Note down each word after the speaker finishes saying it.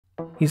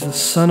He's the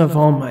son of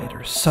All Might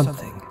or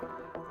something.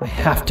 I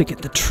have to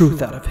get the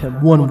truth out of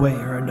him one way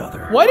or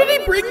another. Why did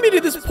he bring me to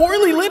this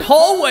poorly lit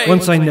hallway?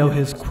 Once I know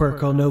his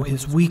quirk, I'll know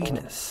his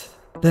weakness.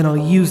 Then I'll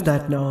use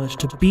that knowledge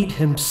to beat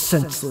him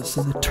senseless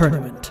in the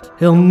tournament.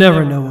 He'll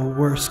never know a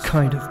worse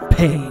kind of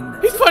pain.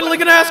 He's finally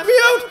gonna ask me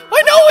out!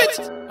 I know it!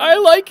 I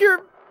like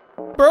your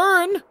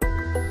burn.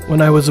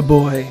 When I was a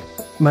boy,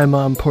 my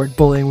mom poured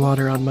boiling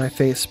water on my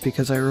face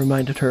because I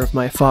reminded her of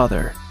my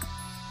father.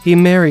 He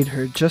married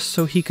her just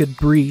so he could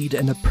breed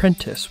an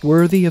apprentice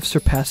worthy of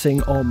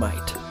surpassing All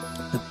Might.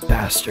 The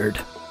bastard.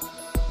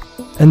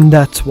 And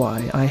that's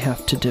why I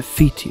have to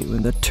defeat you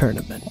in the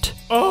tournament.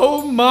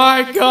 Oh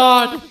my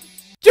god!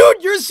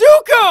 Dude, you're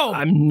Zuko!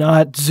 I'm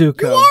not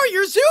Zuko. You are,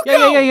 you're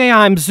Zuko! Yeah,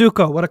 I'm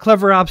Zuko. What a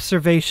clever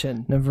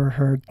observation. Never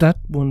heard that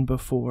one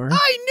before.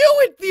 I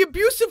knew it! The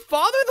abusive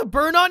father, the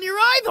burn on your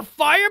eye, the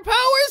fire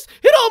powers!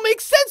 It all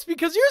makes sense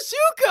because you're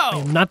Zuko! I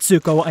am not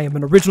Zuko, I am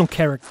an original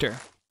character.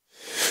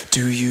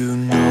 Do you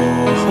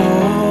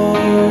know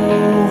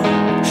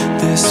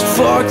this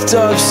fucked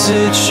up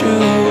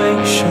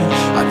situation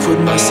I put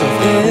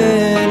myself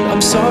in? I'm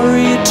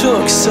sorry it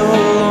took so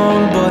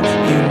long, but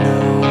you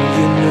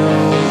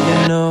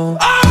know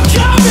I'm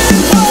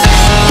coming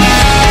home.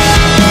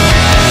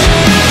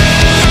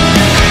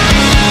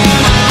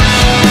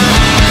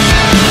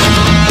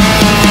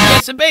 Yeah,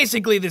 so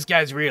basically this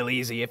guy's real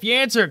easy. If you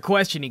answer a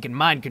question, he can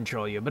mind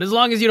control you, but as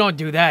long as you don't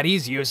do that,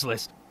 he's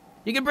useless.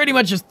 You can pretty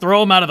much just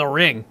throw him out of the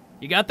ring.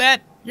 You got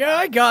that? Yeah,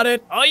 I got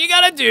it. All you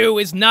gotta do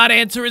is not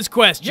answer his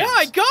questions. Yeah,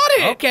 I got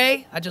it!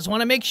 Okay, I just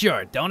wanna make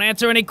sure. Don't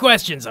answer any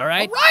questions,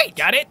 alright? Alright!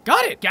 Got it?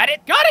 Got it! Got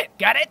it! Got it!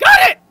 Got it!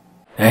 Got it!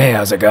 Hey,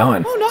 how's it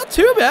going? Oh, not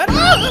too bad.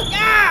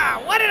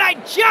 Ah! What did I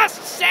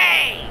just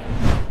say?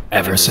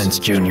 Ever since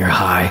junior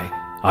high,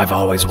 I've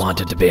always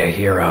wanted to be a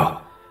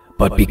hero.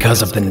 But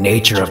because of the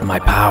nature of my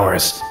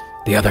powers,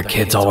 the other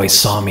kids always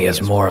saw me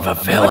as more of a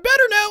villain. I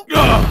better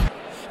now!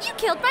 You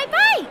killed my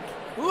bike!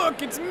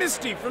 Look, it's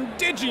Misty from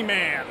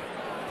Digiman.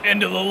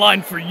 End of the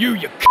line for you,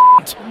 you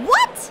cunt!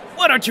 What?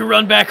 Why don't you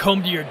run back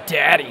home to your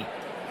daddy?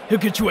 He'll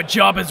get you a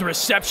job as a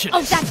receptionist.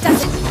 Oh, that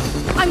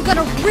doesn't... I'm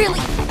gonna really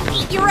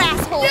eat your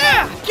asshole!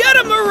 Yeah! Get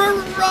him!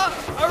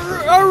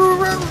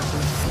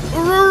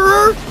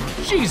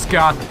 She's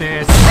got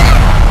this.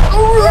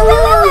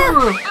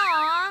 Aw,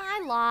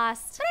 I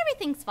lost. But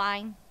everything's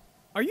fine.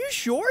 Are you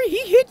sure? He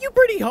hit you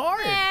pretty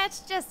hard. Yeah, it's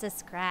just a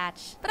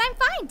scratch. But I'm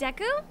fine,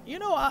 Deku. You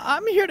know,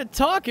 I'm here to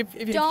talk if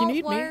you need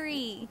me. Don't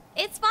worry.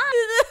 It's fine.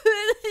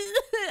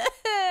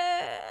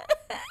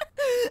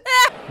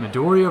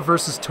 Midoriya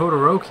versus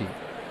Todoroki.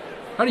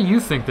 How do you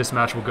think this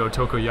match will go,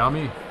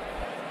 Tokoyami?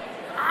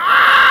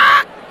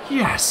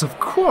 Yes, of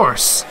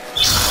course.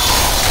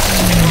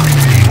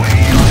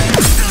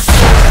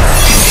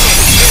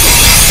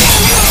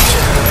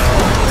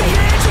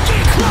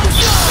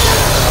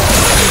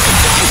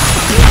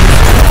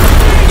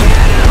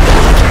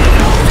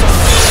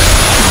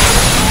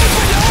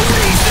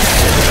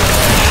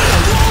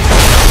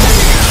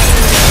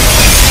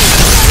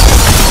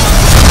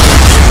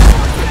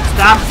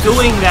 Stop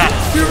doing that!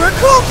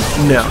 Miracle?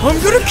 No. I'm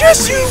gonna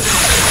kiss you!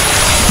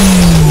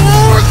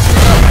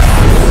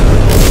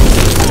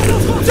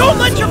 Don't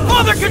let your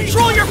father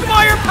control your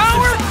fire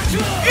power!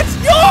 It's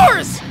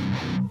yours!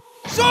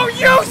 So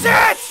use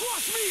it!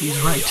 He's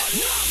right.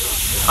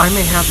 I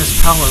may have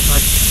this power,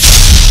 but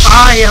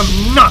I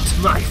am not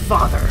my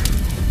father.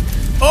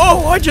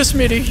 Oh, I just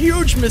made a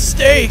huge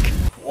mistake.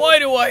 Why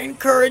do I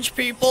encourage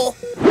people?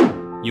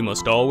 You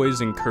must always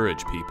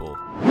encourage people.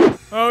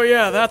 Oh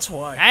yeah, that's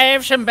why. I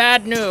have some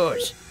bad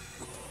news.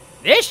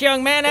 This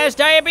young man has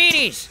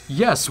diabetes.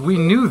 Yes, we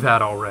knew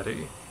that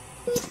already.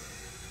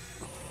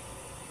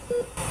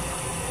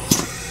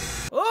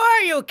 Who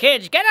are you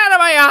kids? Get out of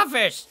my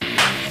office!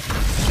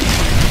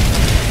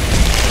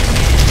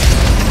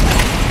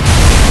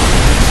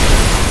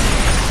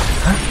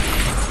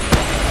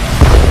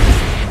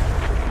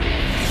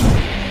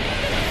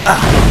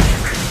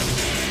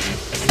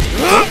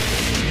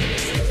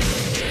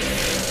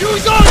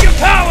 Use all your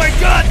power,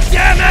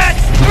 goddammit!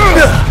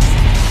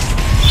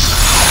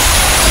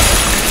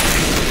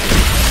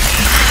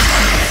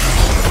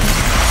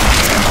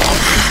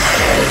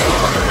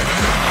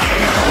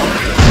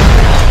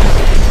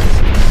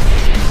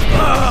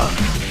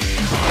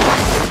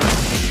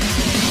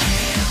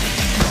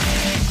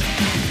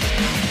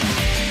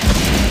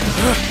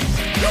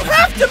 You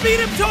have to beat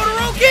him,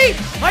 Todoroki!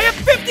 I have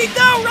 50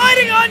 now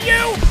riding on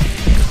you!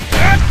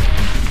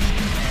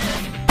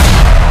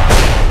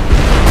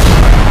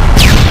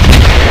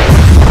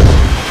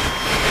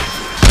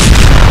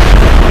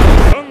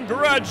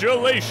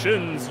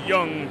 Congratulations,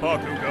 young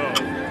Bakugo.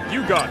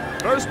 You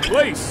got first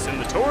place in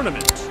the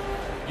tournament.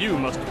 You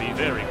must be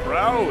very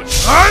proud.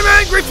 I'm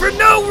angry for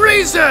no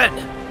reason!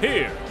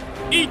 Here,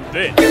 eat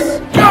this.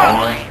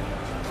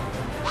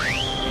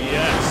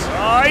 Yes,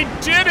 I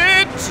did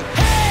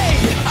it!